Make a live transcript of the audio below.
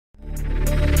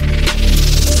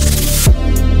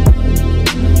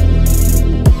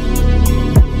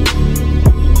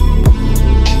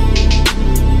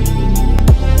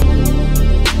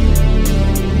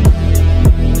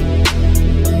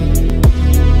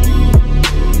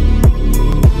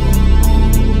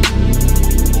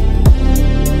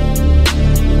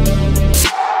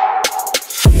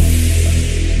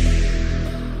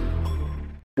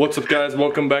What's up guys,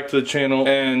 welcome back to the channel.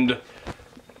 And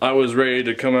I was ready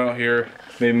to come out here,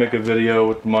 maybe make a video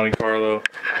with Monte Carlo.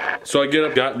 So I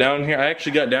got down here. I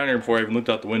actually got down here before I even looked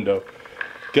out the window.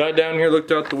 Got down here,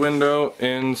 looked out the window,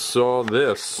 and saw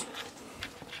this.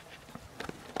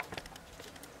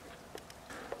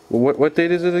 Well, what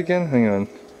date is it again? Hang on.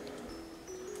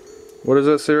 What does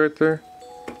that say right there?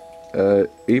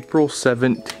 April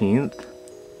 17th?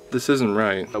 This isn't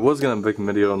right. I was gonna make a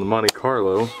video on the Monte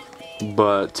Carlo,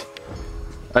 but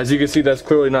as you can see, that's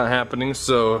clearly not happening,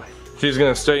 so she's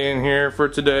gonna stay in here for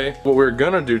today. What we're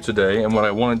gonna do today, and what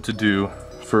I wanted to do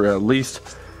for at least,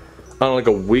 I don't know, like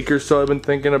a week or so, I've been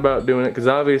thinking about doing it, because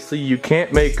obviously you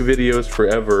can't make videos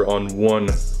forever on one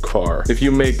car. If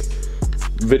you make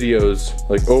videos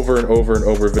like over and over and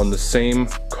over on the same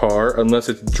car, unless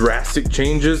it's drastic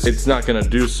changes, it's not gonna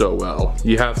do so well.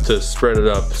 You have to spread it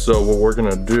up. So what we're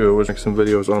gonna do is make some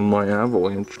videos on my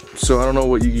Avalanche. So I don't know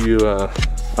what I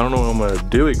don't know what I'm gonna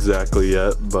do exactly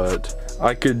yet, but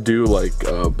I could do like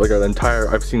an entire,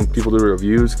 I've seen people do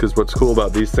reviews, because what's cool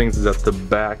about these things is that the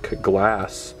back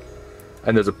glass,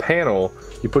 and there's a panel,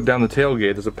 you put down the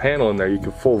tailgate, there's a panel in there you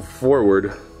can fold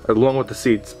forward along with the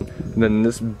seats, and then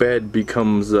this bed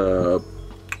becomes I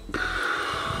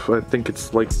think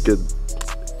it's like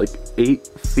 8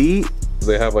 feet.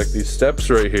 They have like these steps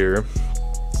right here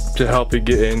to help you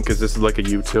get in, because this is like a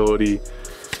utility,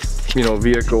 you know,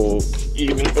 vehicle.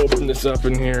 Even open this up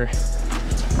in here.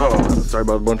 Oh, sorry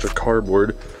about a bunch of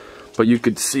cardboard, but you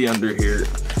could see under here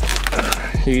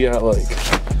you got like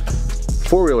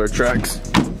four-wheeler tracks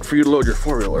for you to load your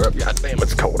four-wheeler up. God damn,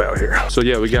 it's cold out here. So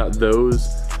yeah, we got those.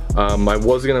 I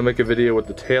was gonna make a video with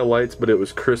the tail lights, but it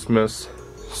was Christmas,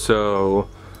 so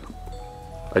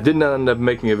I did not end up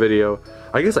making a video.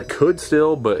 I guess I could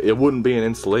still, but it wouldn't be an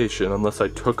installation unless I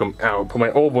took them out, put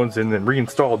my old ones in, and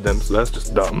reinstalled them, so that's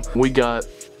just dumb. We got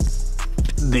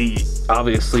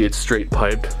obviously it's straight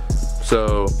piped,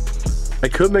 so I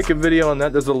could make a video on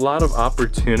that. There's a lot of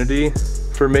opportunity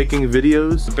for making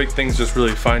videos. The big thing is just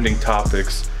really finding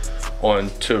topics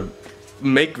to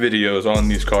make videos on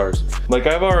these cars. Like,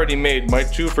 I've already made my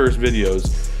 2 first videos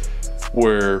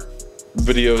were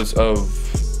videos of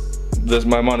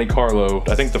my Monte Carlo.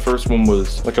 I think the first one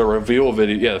was like a reveal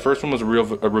video. Yeah, the first one was a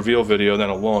reveal video, then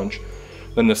a launch.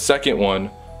 Then the second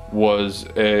one was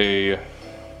I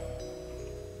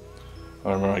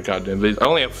don't remember my goddamn videos. I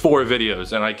only have 4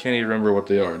 videos and I can't even remember what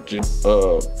they are.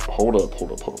 Hold up.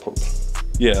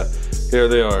 Yeah, here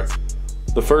they are.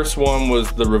 The first one was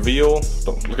the reveal.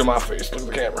 Don't look at my face, look at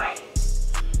the camera.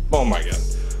 Oh my god.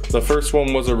 The first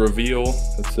one was a reveal.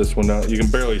 It's this one now. You can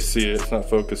barely see it, it's not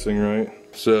focusing right.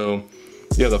 So,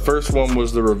 yeah, the first one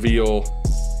was the reveal.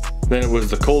 Then it was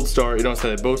the cold start. You notice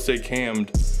that they both stay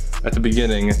cammed at the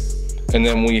beginning. And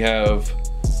then we have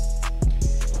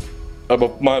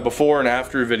my before and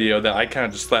after video that I kind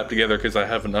of just slapped together because I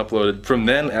haven't uploaded. From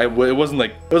then, it was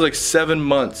like 7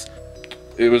 months.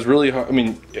 It was really hard. I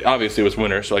mean, obviously it was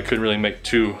winter, so I couldn't really make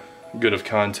too good of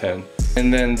content.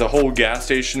 And then the whole gas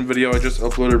station video I just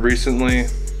uploaded recently.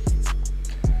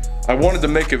 I wanted to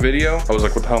make a video. I was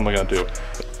like, what the hell am I gonna do?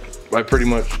 I pretty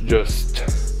much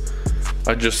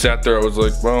I just sat there. I was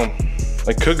like, well,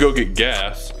 I could go get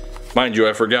gas. Mind you,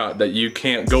 I forgot that you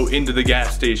can't go into the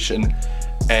gas station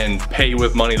and pay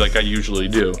with money like I usually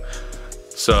do.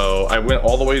 So I went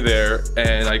all the way there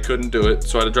and I couldn't do it,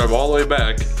 so I had to drive all the way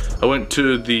back. I went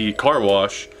to the car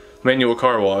wash, manual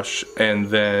car wash, and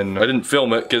then I didn't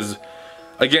film it because,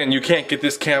 again, you can't get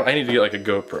this camera. I need to get like a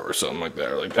GoPro or something like that,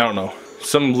 or like, I don't know,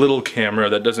 some little camera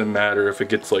that doesn't matter if it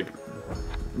gets like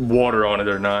water on it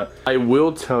or not. I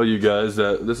will tell you guys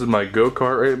that this is my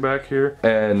go-kart right back here,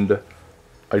 and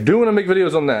I do want to make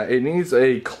videos on that. It needs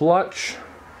a clutch.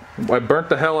 I burnt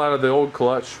the hell out of the old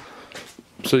clutch.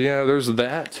 So yeah, there's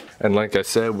that. And like I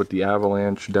said, with the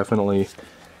Avalanche, definitely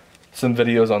some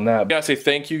videos on that. I gotta say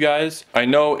thank you guys. I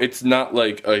know it's not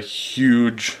like a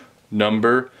huge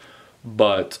number,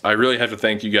 but I really have to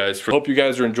thank you guys. Hope you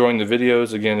guys are enjoying the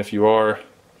videos. Again, if you are,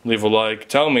 leave a like.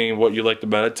 Tell me what you liked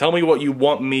about it. Tell me what you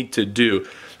want me to do.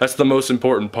 That's the most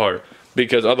important part,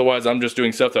 because otherwise I'm just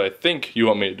doing stuff that I think you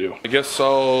want me to do. I guess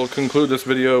I'll conclude this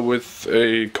video with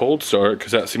a cold start,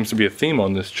 because that seems to be a theme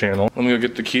on this channel. Let me go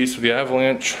get the keys for the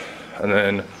Avalanche, and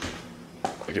then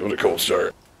I'll give it a cold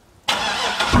start.